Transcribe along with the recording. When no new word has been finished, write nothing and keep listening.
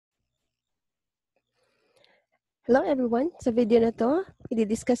Hello everyone! Sa video na to,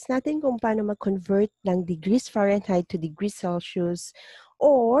 i-discuss natin kung paano mag-convert ng degrees Fahrenheit to degrees Celsius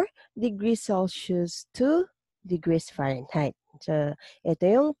or degrees Celsius to degrees Fahrenheit. So, ito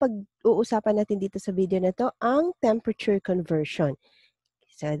yung pag-uusapan natin dito sa video na to, ang temperature conversion.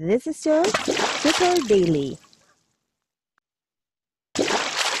 So, this is your Tutor Daily.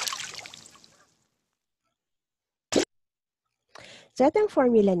 So, ito yung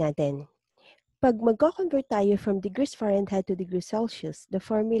formula natin. Pag mag-convert tayo from degrees Fahrenheit to degrees Celsius, the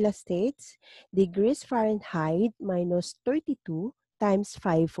formula states degrees Fahrenheit minus 32 times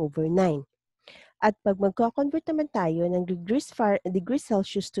 5/9. At pag mag-convert naman tayo ng degrees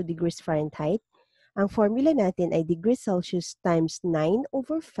Celsius to degrees Fahrenheit, ang formula natin ay degrees Celsius times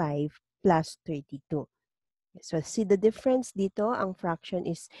 9/5 plus 32. So, see the difference dito, ang fraction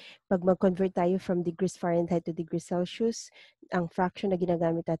is, pag mag-convert tayo from degrees Fahrenheit to degrees Celsius, ang fraction na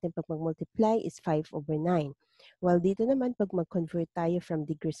ginagamit natin pag mag-multiply is 5/9. While dito naman, pag mag-convert tayo from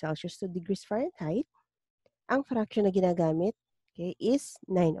degrees Celsius to degrees Fahrenheit, ang fraction na ginagamit, okay, is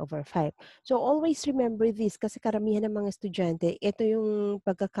 9/5. So, always remember this kasi karamihan ng mga estudyante, ito yung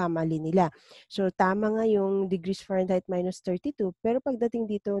pagkakamali nila. So, tama nga yung degrees Fahrenheit minus 32, pero pagdating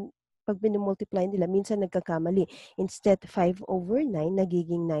dito, pag binumultiply nila, minsan nagkakamali. Instead 5/9,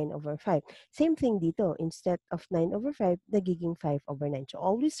 nagiging 9/5. Same thing dito. Instead of 9/5, nagiging 5/9. So,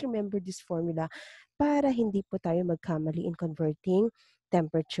 always remember this formula para hindi po tayo magkamali in converting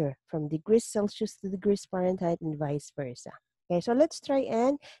temperature from degrees Celsius to degrees Fahrenheit and vice versa. Okay, so let's try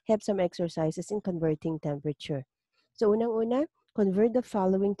and have some exercises in converting temperature. So, unang-una, convert the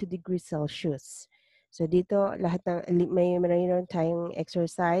following to degrees Celsius. So, dito, lahat ng, mayroon tayong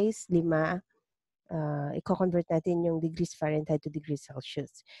exercise, 5. I-convert natin yung degrees Fahrenheit to degrees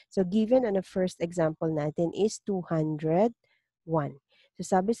Celsius. So, given on the first example natin is 201. So,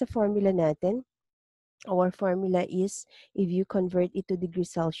 sabi sa formula natin, our formula is, if you convert it to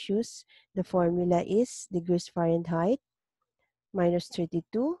degrees Celsius, the formula is degrees Fahrenheit minus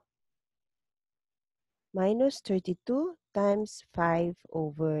 32 times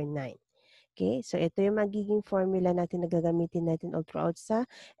 5/9. Okay, so ito yung magiging formula natin na gagamitin natin all throughout sa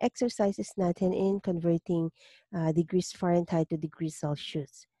exercises natin in converting degrees Fahrenheit to degrees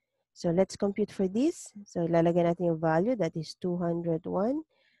Celsius. So let's compute for this. So ilalagay natin yung value, that is 201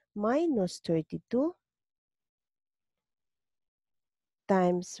 minus 32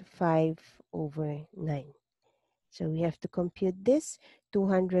 times 5/9. So we have to compute this.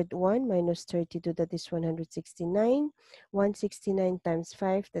 201 minus 32, that is 169. 169 times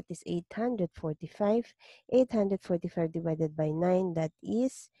 5, that is 845. 845 divided by 9, that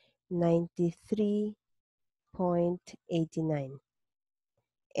is 93.89.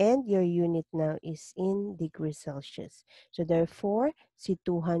 And your unit now is in degrees Celsius. So therefore, si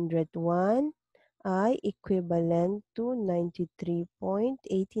 201 ay equivalent to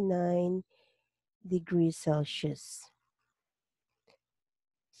 93.89 degrees Celsius.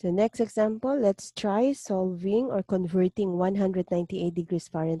 So next example, let's try solving or converting 198 degrees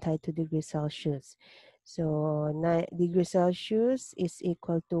Fahrenheit to degrees Celsius. So degrees Celsius is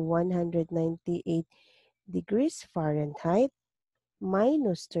equal to 198 degrees Fahrenheit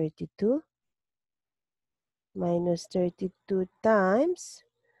minus 32 times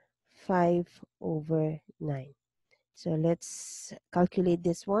 5/9. So let's calculate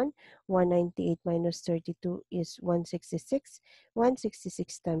this one. 198 minus 32 is 166.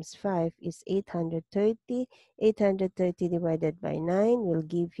 166 times 5 is 830. 830 divided by 9 will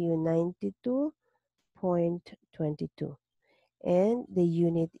give you 92.22. And the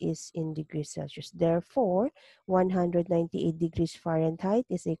unit is in degrees Celsius. Therefore, 198 degrees Fahrenheit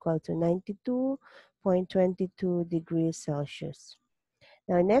is equal to 92.22 degrees Celsius.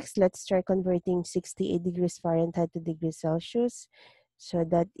 Now next, let's try converting 68 degrees Fahrenheit to degrees Celsius. So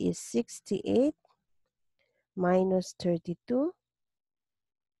that is 68 minus 32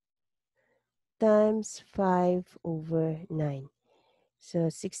 times 5/9. So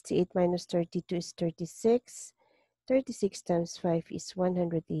 68 minus 32 is 36. 36 times 5 is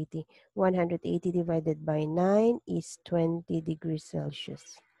 180. 180 divided by 9 is 20 degrees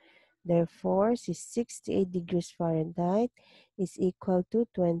Celsius. Therefore, 68 degrees Fahrenheit is equal to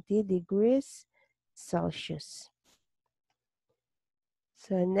 20 degrees Celsius.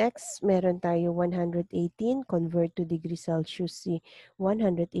 So next, meron tayo 118. Convert to degrees Celsius si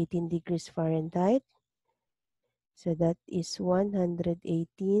 118 degrees Fahrenheit. So that is 118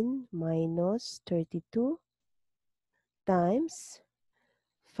 minus 32 times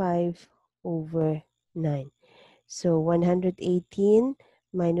 5/9. So 118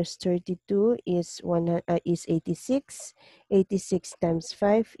 minus 32 is 86. 86 times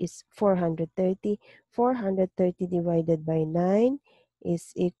 5 is 430. 430 divided by 9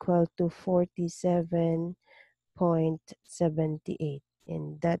 is equal to 47.78,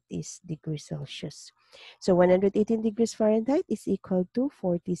 and that is degrees Celsius. So 118 degrees Fahrenheit is equal to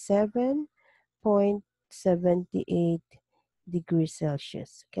 47.78 degrees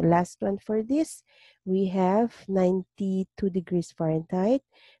Celsius. Okay, last one for this. We have 92 degrees Fahrenheit.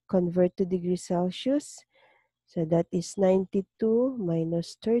 Convert to degrees Celsius. So that is 92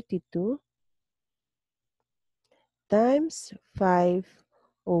 minus 32 times 5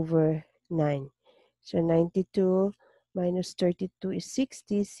 over 9. So 92 minus 32 is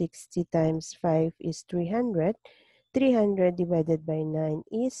 60. 60 times 5 is 300. 300 divided by 9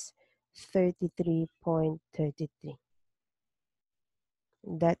 is 33.33.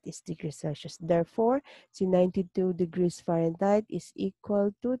 That is degrees Celsius. Therefore, see 92 degrees Fahrenheit is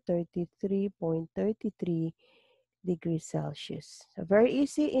equal to 33.33 degrees Celsius. So very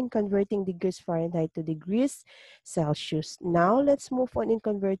easy in converting degrees Fahrenheit to degrees Celsius. Now, let's move on in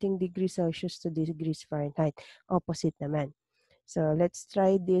converting degrees Celsius to degrees Fahrenheit. Opposite naman. So let's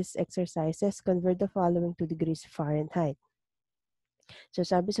try these exercises. Convert the following to degrees Fahrenheit. So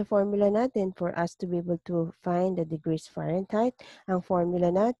sabi sa formula natin, for us to be able to find the degrees Fahrenheit, ang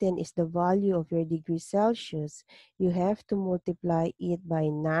formula natin is the value of your degrees Celsius. You have to multiply it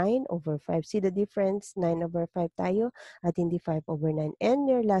by 9 over 5. See the difference? 9 over 5 tayo at hindi 5 over 9. And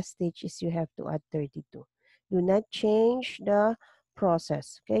your last stage is you have to add 32. Do not change the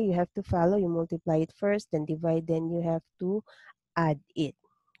process. Okay, you have to follow. You multiply it first, then divide, then you have to add it.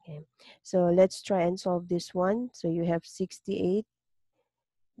 Okay, so let's try and solve this one. So you have 68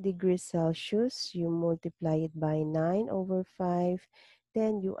 degrees Celsius, you multiply it by 9 over 5,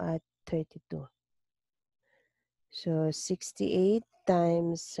 then you add 32. So 68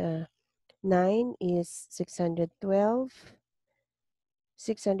 times 9 is 612.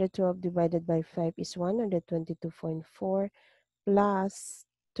 612 divided by 5 is 122.4 plus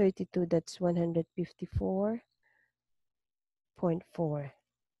 32, that's 154.4.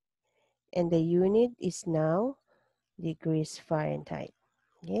 And the unit is now degrees Fahrenheit.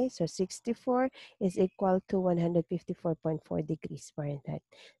 Okay, so 64 is equal to 154.4 degrees Fahrenheit.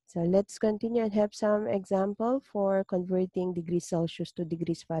 So let's continue and have some example for converting degrees Celsius to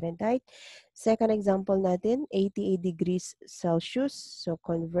degrees Fahrenheit. Second example natin, 88 degrees Celsius. So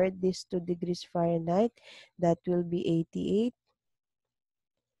convert this to degrees Fahrenheit. That will be 88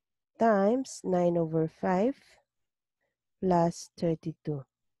 times 9 over 5 plus 32.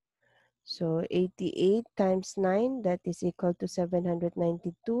 So 88 times 9, that is equal to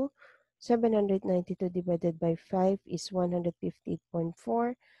 792. 792 divided by 5 is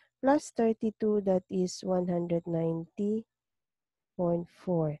 158.4 plus 32, that is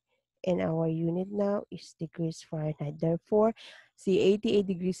 190.4. And our unit now is degrees Fahrenheit. Therefore, see 88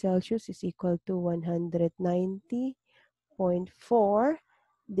 degrees Celsius is equal to 190.4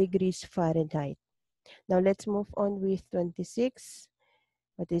 degrees Fahrenheit. Now let's move on with 26.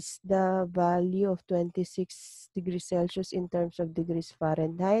 What is the value of 26 degrees Celsius in terms of degrees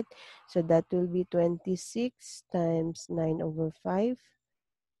Fahrenheit? So that will be 26 times 9 over 5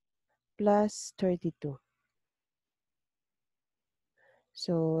 plus 32.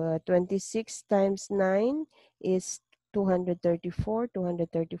 So 26 times 9 is 234.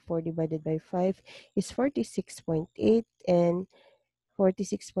 234 divided by 5 is 46.8. And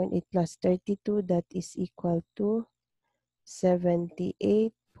 46.8 plus 32, that is equal to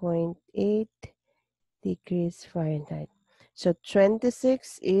 78.8 degrees Fahrenheit. So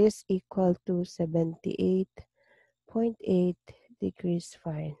 26 is equal to 78.8 degrees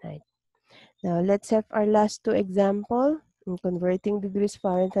Fahrenheit. Now let's have our last two example in converting degrees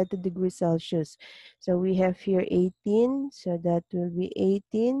Fahrenheit to degrees Celsius. So we have here 18, so that will be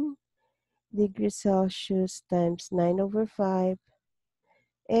 18 degrees Celsius times 9 over 5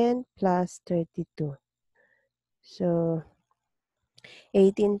 and plus 32. So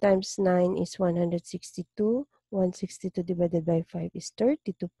 18 times 9 is 162. 162 divided by 5 is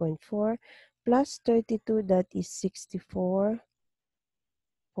 32.4 plus 32, that is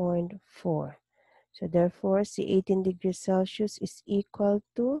 64.4. So therefore, see 18 degrees Celsius is equal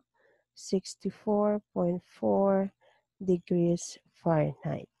to 64.4 degrees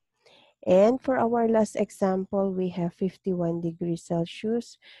Fahrenheit. And for our last example, we have 51 degrees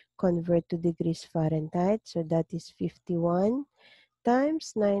Celsius. Convert to degrees Fahrenheit. So that is 51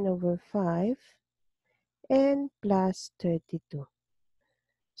 times 9 over 5 and plus 32.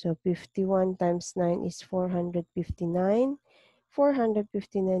 So 51 times 9 is 459.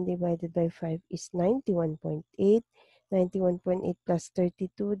 459 divided by 5 is 91.8. 91.8 plus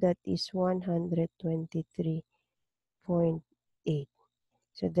 32, that is 123.8.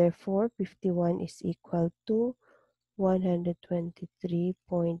 So therefore, 51 is equal to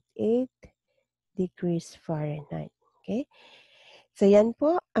 123.8 degrees Fahrenheit. Okay? So yan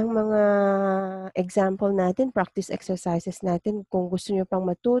po ang mga example natin, practice exercises natin. Kung gusto nyo pang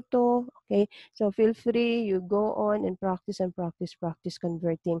matuto, okay? So feel free, you go on and practice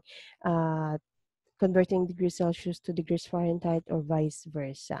converting degrees Celsius to degrees Fahrenheit or vice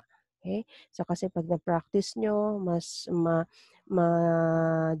versa. Okay? So kasi pag na-practice nyo, mas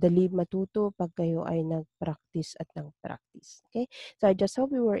madali matuto pag kayo ay nag-practice at nag-practice. Okay? So I just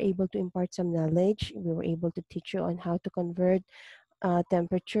hope we were able to impart some knowledge. We were able to teach you on how to convert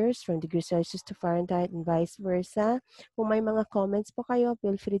temperatures from degrees Celsius to Fahrenheit and vice versa. Kung may mga comments po kayo,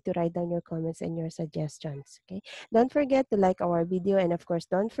 feel free to write down your comments and your suggestions. Okay? Don't forget to like our video, and of course,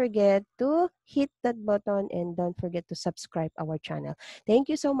 don't forget to hit that button, and don't forget to subscribe our channel.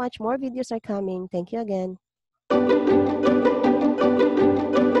 Thank you so much. More videos are coming. Thank you again.